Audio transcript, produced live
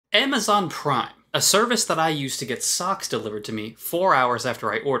Amazon Prime, a service that I use to get socks delivered to me 4 hours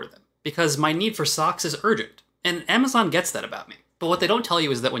after I order them, because my need for socks is urgent, and Amazon gets that about me. But what they don't tell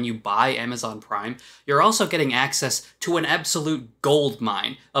you is that when you buy Amazon Prime, you're also getting access to an absolute gold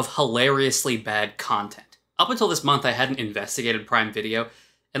mine of hilariously bad content. Up until this month, I hadn't investigated Prime Video,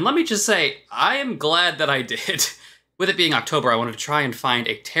 and let me just say, I am glad that I did. With it being October, I wanted to try and find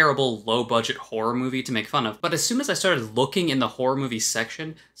a terrible, low-budget horror movie to make fun of, but as soon as I started looking in the horror movie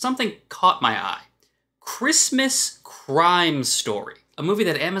section, something caught my eye. Christmas Crime Story, a movie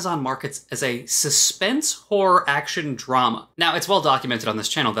that Amazon markets as a suspense horror action drama. Now, it's well documented on this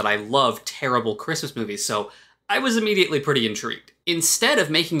channel that I love terrible Christmas movies, so I was immediately pretty intrigued. Instead of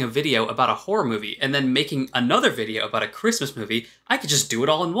making a video about a horror movie and then making another video about a Christmas movie, I could just do it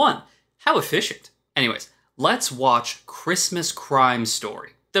all in one. How efficient. Anyways, let's watch Christmas Crime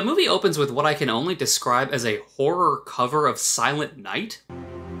Story. The movie opens with what I can only describe as a horror cover of Silent Night.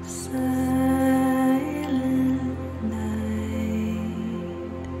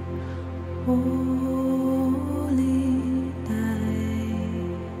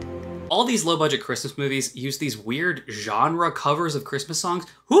 All these low-budget Christmas movies use these weird genre covers of Christmas songs.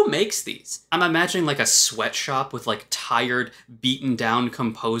 Who makes these? I'm imagining like a sweatshop with like tired, beaten down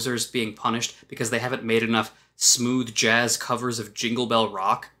composers being punished because they haven't made enough smooth jazz covers of Jingle Bell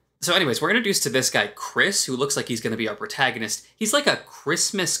Rock. So anyways, we're introduced to this guy, Chris, who looks like he's gonna be our protagonist. He's like a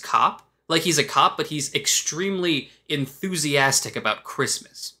Christmas cop. Like he's a cop, but he's extremely enthusiastic about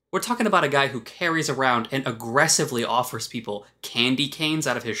Christmas. We're talking about a guy who carries around and aggressively offers people candy canes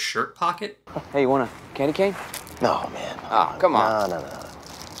out of his shirt pocket. Hey, you want a candy cane? No, man. Oh, come on. No.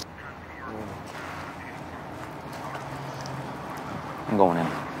 I'm going in.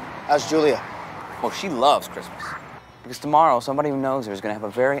 How's Julia? Well, she loves Christmas. Because tomorrow, somebody who knows her is going to have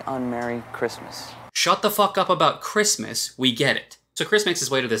a very unmerry Christmas. Shut the fuck up about Christmas, we get it. So Chris makes his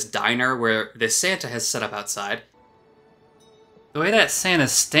way to this diner where this Santa has set up outside. The way that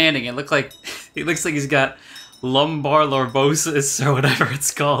Santa's standing, it looks like he's got lumbar lordosis or whatever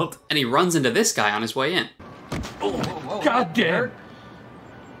it's called. And he runs into this guy on his way in. Oh, God damn!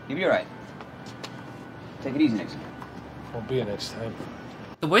 You'll be all right. Take it easy next time. Won't be next time.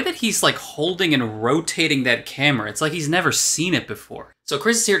 The way that he's like holding and rotating that camera, it's like he's never seen it before. So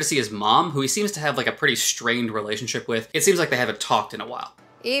Chris is here to see his mom, who he seems to have like a pretty strained relationship with. It seems like they haven't talked in a while.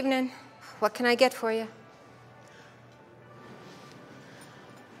 Evening. What can I get for you?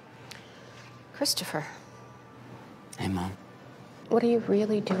 Christopher. Hey, Mom. What are you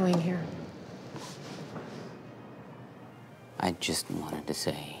really doing here? I just wanted to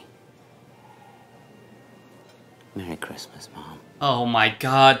say Merry Christmas, Mom. Oh my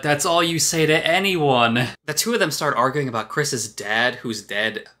god, that's all you say to anyone. The two of them start arguing about Chris's dad, who's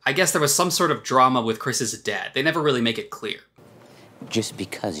dead. I guess there was some sort of drama with Chris's dad. They never really make it clear. Just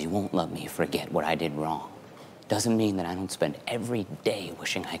because you won't let me forget what I did wrong doesn't mean that I don't spend every day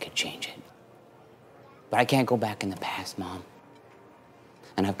wishing I could change it. But I can't go back in the past, Mom.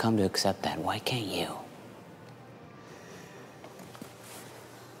 And I've come to accept that. Why can't you?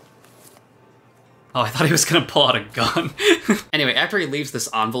 Oh, I thought he was gonna pull out a gun. Anyway, after he leaves this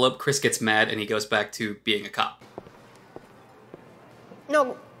envelope, Chris gets mad and he goes back to being a cop.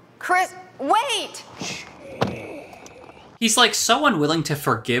 No, Chris, wait! He's like so unwilling to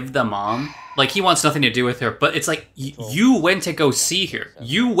forgive the mom. Like he wants nothing to do with her, but it's like, you went to go see her.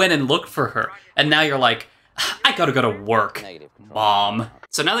 You went and looked for her. And now you're like, I gotta go to work, Mom.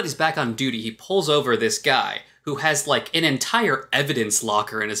 So now that he's back on duty, he pulls over this guy who has like an entire evidence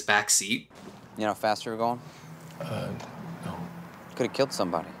locker in his back seat. You know how fast you were going? No. Could have killed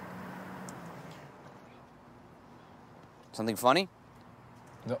somebody. Something funny?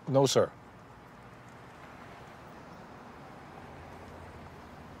 No, sir.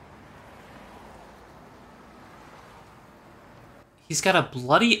 He's got a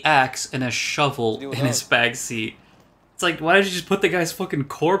bloody axe and a shovel in his back seat. It's like, why did you just put the guy's fucking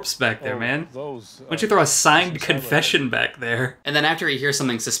corpse back there, man? Why don't you throw a signed confession back there? And then after he hears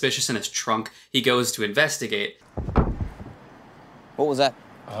something suspicious in his trunk, he goes to investigate. What was that?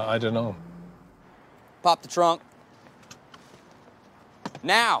 I don't know. Pop the trunk.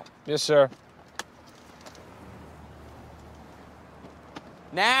 Now! Yes, sir.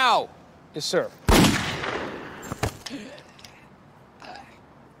 Now! Yes, sir.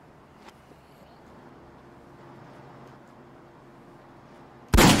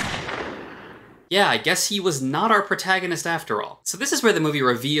 Yeah, I guess he was not our protagonist after all. So this is where the movie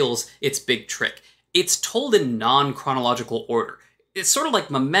reveals its big trick. It's told in non-chronological order. It's sort of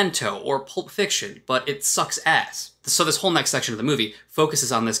like Memento or Pulp Fiction, but it sucks ass. So this whole next section of the movie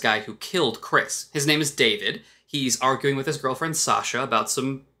focuses on this guy who killed Chris. His name is David. He's arguing with his girlfriend Sasha about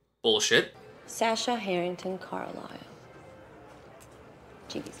some Bullshit. Sasha Harrington Carlisle.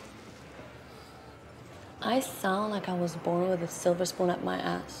 Jeez. I sound like I was born with a silver spoon up my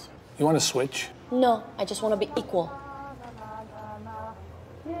ass. You want to switch? No, I just want to be equal.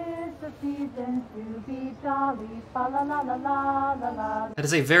 That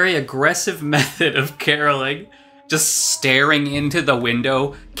is a very aggressive method of caroling. Just staring into the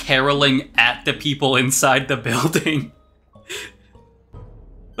window, caroling at the people inside the building.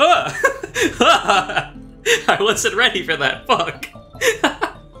 Ah! I wasn't ready for that, fuck.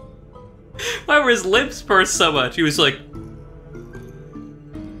 Why were his lips pursed so much? He was like...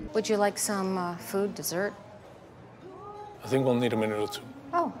 Would you like some food, dessert? I think we'll need a minute or two.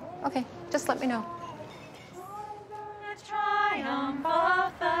 Oh, okay. Just let me know.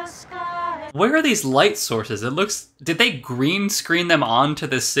 Where are these light sources? It looks... Did they green screen them onto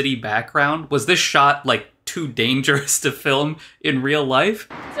the city background? Was this shot, like, too dangerous to film in real life?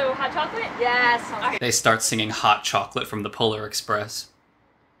 So, hot chocolate? Yes. They start singing Hot Chocolate from the Polar Express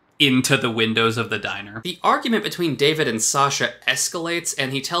into the windows of the diner. The argument between David and Sasha escalates,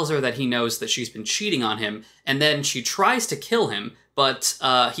 and he tells her that he knows that she's been cheating on him, and then she tries to kill him, but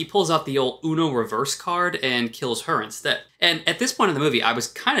he pulls out the old Uno reverse card and kills her instead. And at this point in the movie, I was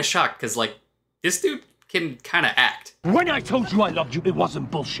kind of shocked, because, like, this dude can kind of act. When I told you I loved you, it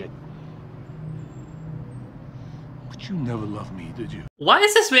wasn't bullshit. But you never loved me, did you? Why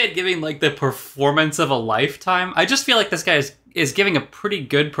is this man giving, like, the performance of a lifetime? I just feel like this guy is giving a pretty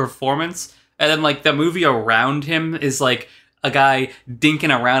good performance, and then, like, the movie around him is, like, a guy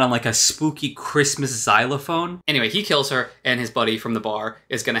dinking around on, like, a spooky Christmas xylophone. Anyway, he kills her, and his buddy from the bar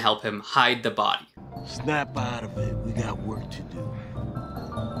is gonna help him hide the body. Snap out of it. We got work to do.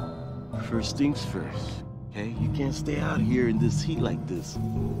 First things first, okay? You can't stay out here in this heat like this.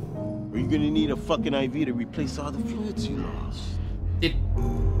 Or you're gonna need a fucking IV to replace all the fluids you lost.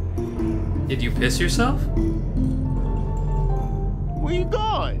 Did you piss yourself? Where you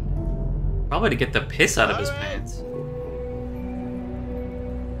going? Probably to get the piss out of his pants.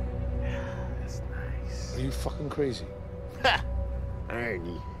 That's nice. Are you fucking crazy? Ha!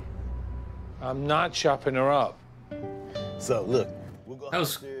 Irony. I'm not chopping her up. So, look. We'll go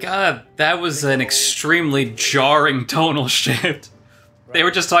That was an extremely jarring tonal shift. They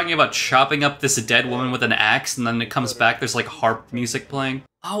were just talking about chopping up this dead woman with an axe, and then it comes back, there's like harp music playing.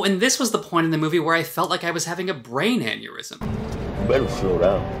 Oh, and this was the point in the movie where I felt like I was having a brain aneurysm. You better slow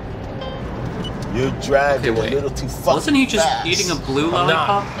down. You're driving a little too fucking Wasn't he just fast. eating a blue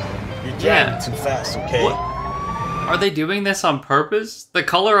lollipop? You're driving too fast, okay? What? Are they doing this on purpose? The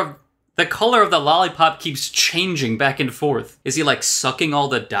color of the lollipop keeps changing back and forth. Is he like sucking all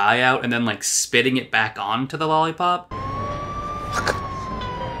the dye out and then like spitting it back onto the lollipop?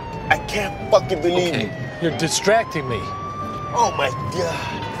 I can't fucking believe you. You're distracting me. Oh my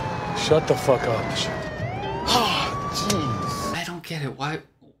god. Shut the fuck up. Oh, jeez. I don't get it.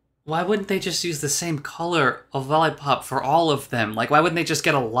 Why wouldn't they just use the same color of lollipop for all of them? Like, why wouldn't they just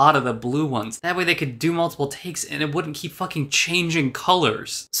get a lot of the blue ones? That way they could do multiple takes and it wouldn't keep fucking changing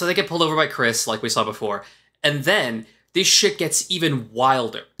colors. So they get pulled over by Chris, like we saw before, and then this shit gets even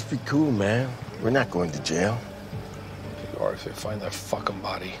wilder. Be cool, man. We're not going to jail. Or if they find that fucking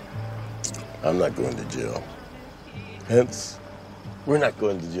body. I'm not going to jail. Hence, we're not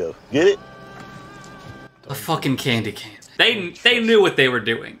going to jail. Get it? A fucking candy cane. They knew what they were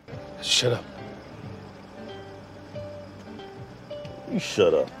doing. Shut up. You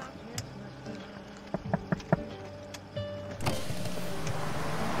shut up.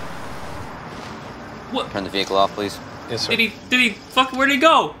 What? Turn the vehicle off, please. Yes, sir. Did he where'd he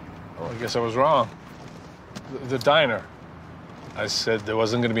go? Oh, I guess I was wrong. The diner. I said there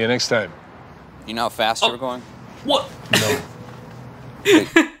wasn't going to be a next time. You know how fast you were going? What? No.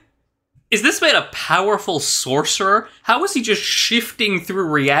 Is this man a powerful sorcerer? How is he just shifting through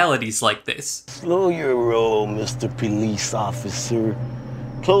realities like this? Slow your roll, Mr. Police Officer.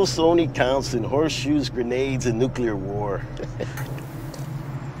 Close only counts in horseshoes, grenades, and nuclear war.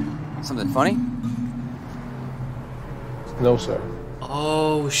 Something funny? No, sir.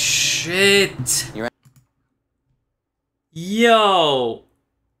 Oh, shit. You're Yo.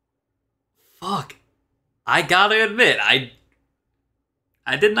 Fuck. I gotta admit, I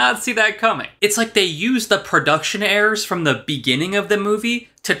did not see that coming. It's like they used the production errors from the beginning of the movie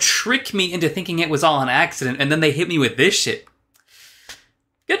to trick me into thinking it was all an accident, and then they hit me with this shit.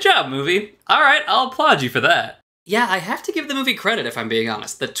 Good job, movie. Alright, I'll applaud you for that. Yeah, I have to give the movie credit if I'm being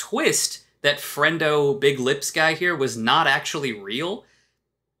honest. The twist that friendo big lips guy here was not actually real,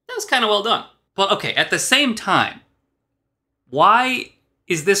 that was kind of well done. But okay, at the same time, why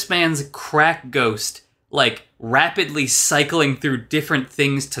is this man's crack ghost like rapidly cycling through different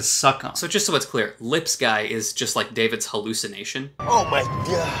things to suck on. So just so it's clear, Lips Guy is just like David's hallucination. Oh my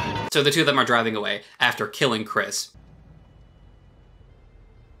God. So the two of them are driving away after killing Chris.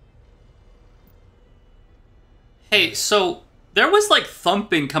 Hey, so there was like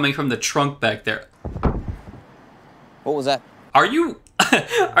thumping coming from the trunk back there. What was that? Are you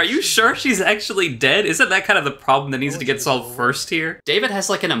sure she's actually dead? Isn't that kind of the problem that needs to get solved first here? David has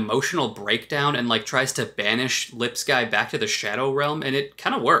like an emotional breakdown and like tries to banish Lips Guy back to the Shadow Realm, and it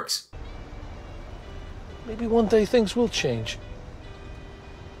kind of works. Maybe one day things will change.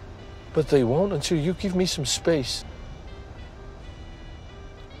 But they won't until you give me some space.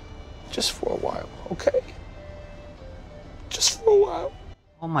 Just for a while, okay? Just for a while.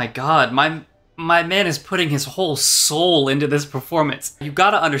 Oh my god, my man is putting his whole soul into this performance. You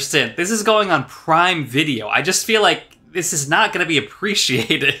gotta understand, this is going on Prime Video. I just feel like this is not gonna be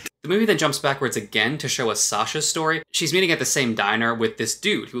appreciated. The movie then jumps backwards again to show us Sasha's story. She's meeting at the same diner with this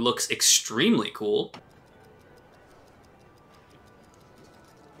dude who looks extremely cool.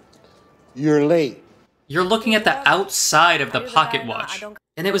 You're late. You're looking at the outside of the pocket watch.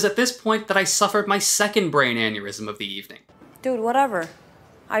 And it was at this point that I suffered my second brain aneurysm of the evening. Dude, whatever.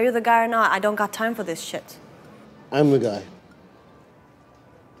 Are you the guy or not? I don't got time for this shit. I'm the guy.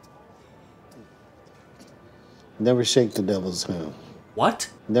 Never shake the devil's hand. What?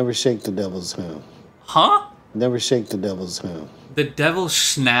 Never shake the devil's hand. Huh? Never shake the devil's hand. The devil's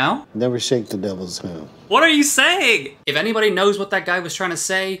schnow? Never shake the devil's hand. What are you saying? If anybody knows what that guy was trying to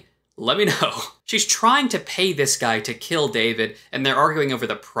say, let me know. She's trying to pay this guy to kill David, and they're arguing over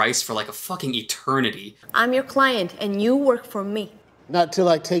the price for like a fucking eternity. I'm your client, and you work for me. Not till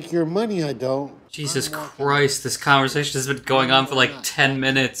I take your money, I don't. Jesus Christ, this conversation has been going on for like 10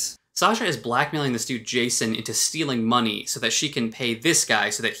 minutes. Sasha is blackmailing this dude Jason into stealing money so that she can pay this guy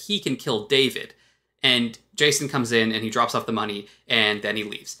so that he can kill David. And Jason comes in and he drops off the money and then he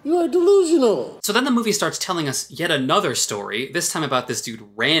leaves. You are delusional. So then the movie starts telling us yet another story, this time about this dude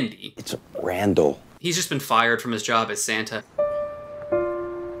Randy. It's Randall. He's just been fired from his job as Santa.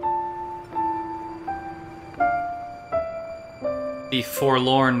 The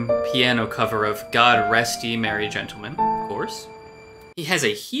forlorn piano cover of God Rest Ye Merry Gentlemen, of course. He has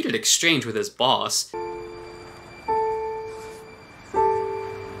a heated exchange with his boss.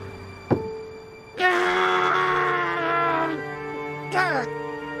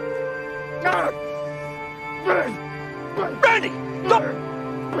 Randy! Look!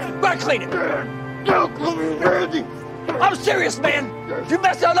 Back clean it! Randy! I'm serious, man! If you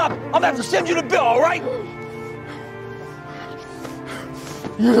mess that up, I'm gonna have to send you the bill, alright?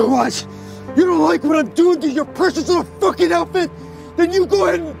 You know what? You don't like what I'm doing to your precious little fucking outfit? Then you go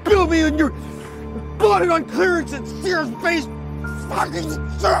ahead and bill me on your bought it on clearance at Sears-based fucking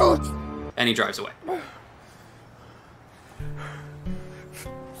suits! And he drives away.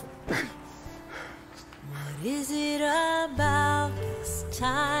 What is it about this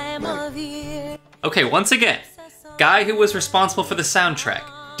time of year? Okay, once again, guy who was responsible for the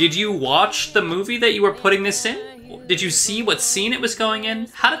soundtrack. Did you watch the movie that you were putting this in? Did you see what scene it was going in?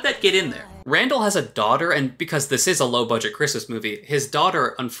 How did that get in there? Randall has a daughter, and because this is a low-budget Christmas movie, his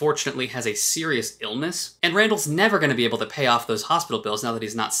daughter unfortunately has a serious illness, and Randall's never going to be able to pay off those hospital bills now that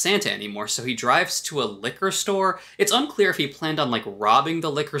he's not Santa anymore, so he drives to a liquor store. It's unclear if he planned on, like, robbing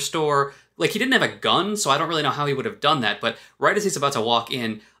the liquor store. Like, he didn't have a gun, so I don't really know how he would have done that, but right as he's about to walk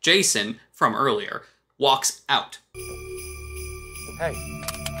in, Jason, from earlier, walks out. Hey.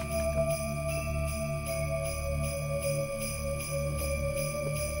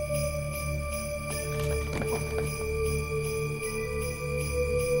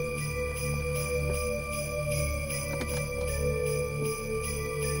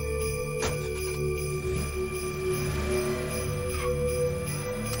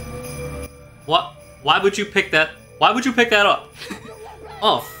 What? Why would you pick that? Why would you pick that up?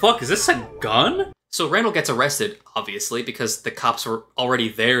 Oh, fuck, is this a gun? So Randall gets arrested, obviously, because the cops were already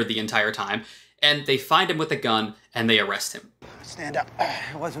there the entire time, and they find him with a gun, and they arrest him. Stand up.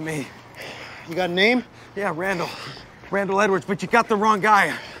 It wasn't me. You got a name? Yeah, Randall. Randall Edwards, but you got the wrong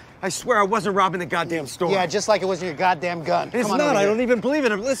guy. I swear I wasn't robbing the goddamn store. Yeah, just like it wasn't your goddamn gun. It's Come on not. over I here. don't even believe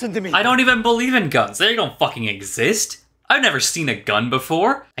in it. Listen to me. I don't even believe in guns. They don't fucking exist. I've never seen a gun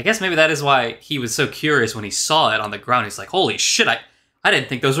before. I guess maybe that is why he was so curious when he saw it on the ground. He's like, holy shit, I didn't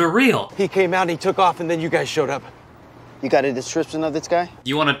think those were real. He came out and he took off and then you guys showed up. You got a description of this guy?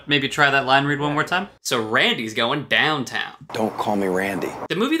 You want to maybe try that line read one more time? So Randy's going downtown. Don't call me Randy.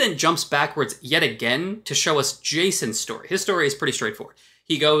 The movie then jumps backwards yet again to show us Jason's story. His story is pretty straightforward.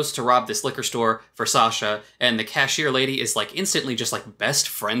 He goes to rob this liquor store for Sasha, and the cashier lady is like instantly just like best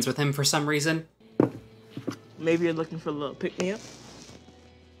friends with him for some reason. Maybe you're looking for a little pick-me-up?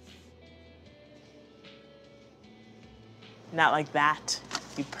 Not like that,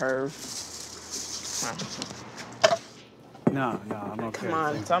 you perv. No, I'm okay. Come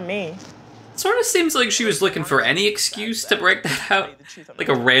on, it's on me. Sort of seems like she was looking for any excuse to break that out. Like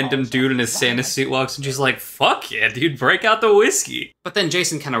a random dude in his Santa suit walks and she's like, fuck yeah, dude, break out the whiskey. But then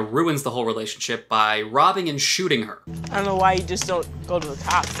Jason kind of ruins the whole relationship by robbing and shooting her. I don't know why you just don't go to the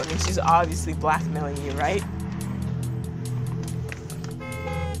cops. I mean, she's obviously blackmailing you, right?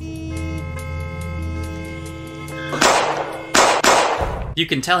 You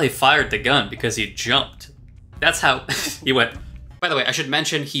can tell he fired the gun because he jumped. That's how he went. By the way, I should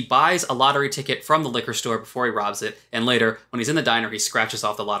mention he buys a lottery ticket from the liquor store before he robs it, and later, when he's in the diner, he scratches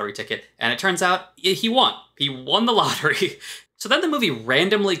off the lottery ticket, and it turns out he won. He won the lottery. So then the movie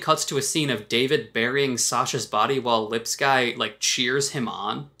randomly cuts to a scene of David burying Sasha's body while Lipsky, like, cheers him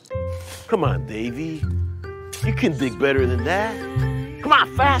on. Come on, Davey. You can dig better than that. Come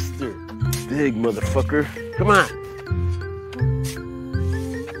on, faster. Dig, motherfucker. Come on.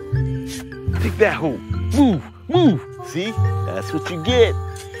 Dig that hole. Move, move. See? That's what you get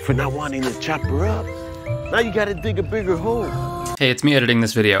for not wanting to chop her up. Now you gotta dig a bigger hole. Hey, it's me editing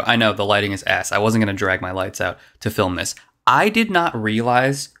this video. I know the lighting is ass. I wasn't gonna drag my lights out to film this. I did not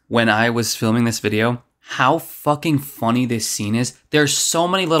realize when I was filming this video how fucking funny this scene is. There's so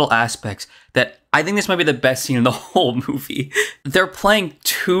many little aspects that I think this might be the best scene in the whole movie. They're playing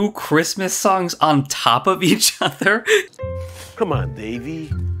 2 Christmas songs on top of each other. Come on,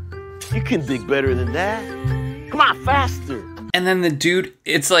 Davey. You can dig better than that. Come on, faster. And then the dude,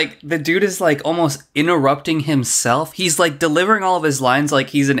 it's like, the dude is like almost interrupting himself. He's like delivering all of his lines like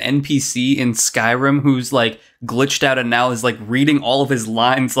he's an NPC in Skyrim who's like glitched out and now is like reading all of his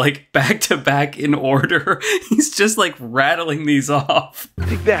lines like back to back in order. He's just like rattling these off.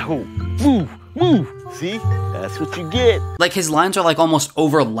 Take that hole. Move, move. See? That's what you get. Like his lines are like almost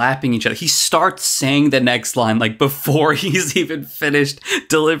overlapping each other. He starts saying the next line like before he's even finished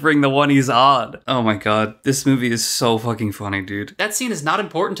delivering the one he's on. Oh my god, this movie is so fucking funny, dude. That scene is not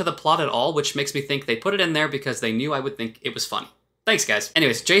important to the plot at all, which makes me think they put it in there because they knew I would think it was funny. Thanks, guys.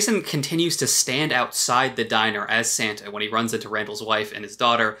 Anyways, Jason continues to stand outside the diner as Santa when he runs into Randall's wife and his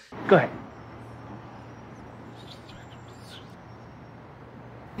daughter. Go ahead.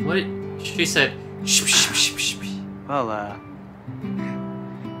 What did she said? Well,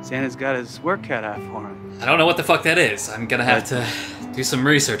 Santa's got his work cut out for him. I don't know what the fuck that is. I'm gonna have to do some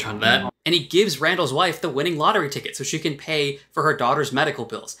research on that. And he gives Randall's wife the winning lottery ticket so she can pay for her daughter's medical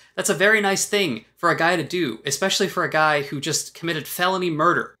bills. That's a very nice thing for a guy to do, especially for a guy who just committed felony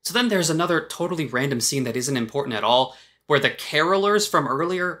murder. So then there's another totally random scene that isn't important at all, where the carolers from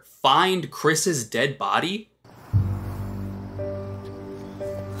earlier find Chris's dead body.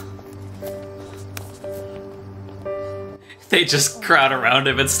 They just crowd around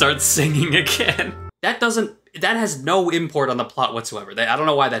him and start singing again. That has no import on the plot whatsoever. I don't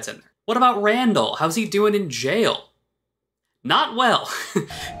know why that's in there. What about Randall? How's he doing in jail? Not well.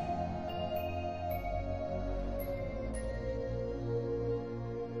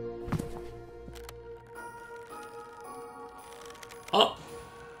 Oh.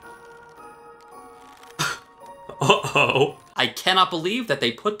 Uh-oh. I cannot believe that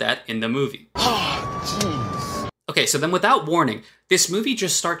they put that in the movie. Oh, jeez. Okay, so then without warning, this movie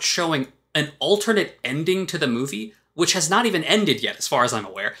just starts showing an alternate ending to the movie, which has not even ended yet, as far as I'm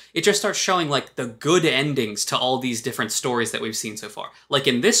aware. It just starts showing, like, the good endings to all these different stories that we've seen so far. Like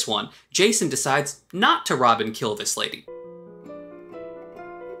in this one, Jason decides not to rob and kill this lady.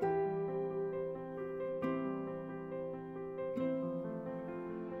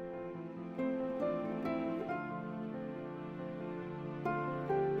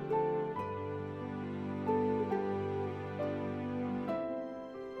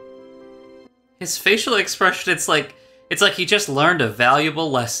 His facial expression, it's like he just learned a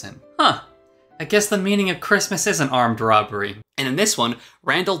valuable lesson. Huh. I guess the meaning of Christmas isn't armed robbery. And in this one,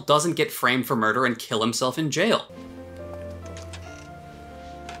 Randall doesn't get framed for murder and kill himself in jail.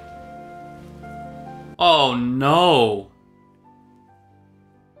 Oh no.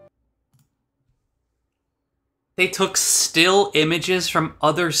 They took still images from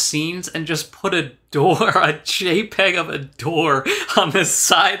other scenes and just put a door, a JPEG of a door on the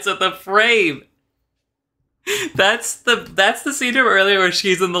sides of the frame. That's the scene from earlier where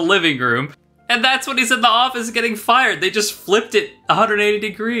she's in the living room. And that's when he's in the office getting fired. They just flipped it 180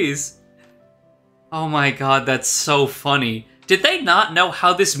 degrees. Oh my god, that's so funny. Did they not know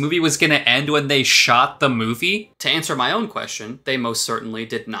how this movie was gonna end when they shot the movie? To answer my own question, they most certainly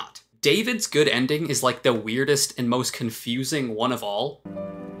did not. David's good ending is like the weirdest and most confusing one of all.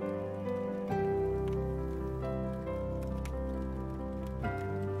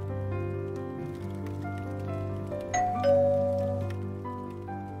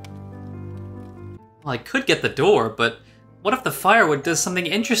 Well, I could get the door, but what if the firewood does something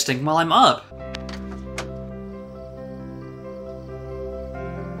interesting while I'm up?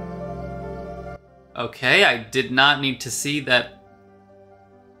 Okay, I did not need to see that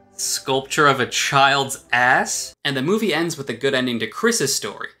sculpture of a child's ass. And the movie ends with a good ending to Chris's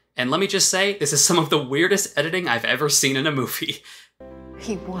story. And let me just say, this is some of the weirdest editing I've ever seen in a movie.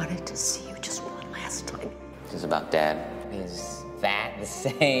 He wanted to see you just one last time. This is about Dad. Is that the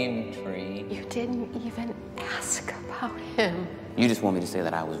same tree? You didn't even ask about him. You just want me to say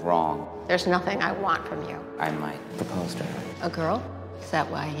that I was wrong. There's nothing I want from you. I might propose to her. A girl? Is that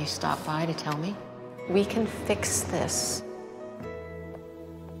why you stopped by to tell me? We can fix this.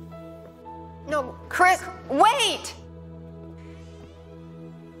 No, Chris, wait!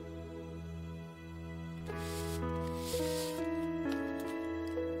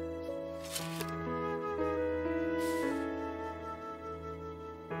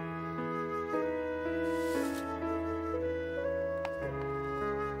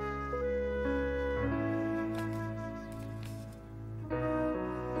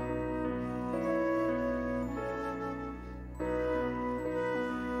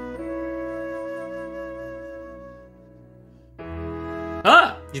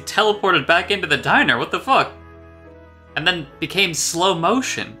 Ah! You teleported back into the diner, what the fuck? And then became slow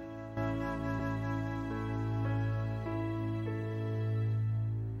motion.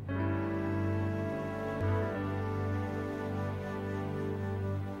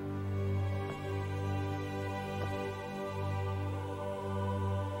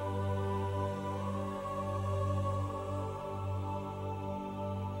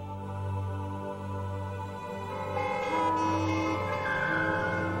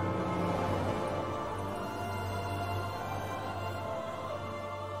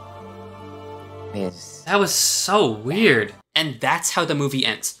 That was so weird. And that's how the movie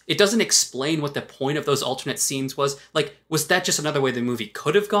ends. It doesn't explain what the point of those alternate scenes was. Like, was that just another way the movie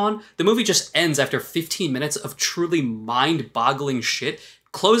could have gone? The movie just ends after 15 minutes of truly mind-boggling shit,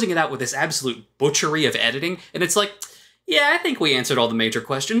 closing it out with this absolute butchery of editing, and it's like, yeah, I think we answered all the major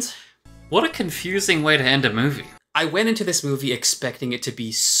questions. What a confusing way to end a movie. I went into this movie expecting it to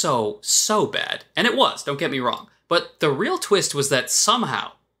be so bad. And it was, don't get me wrong. But the real twist was that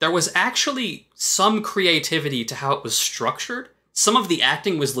somehow, there was actually some creativity to how it was structured. Some of the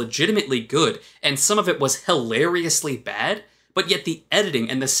acting was legitimately good, and some of it was hilariously bad, but yet the editing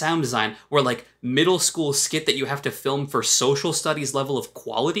and the sound design were like middle school skit that you have to film for social studies level of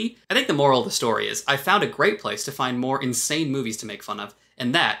quality. I think the moral of the story is, I found a great place to find more insane movies to make fun of,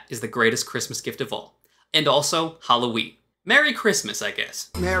 and that is the greatest Christmas gift of all. And also, Halloween. Merry Christmas, I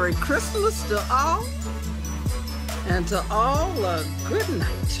guess. Merry Christmas to all. And to all, a good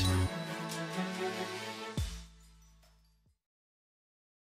night.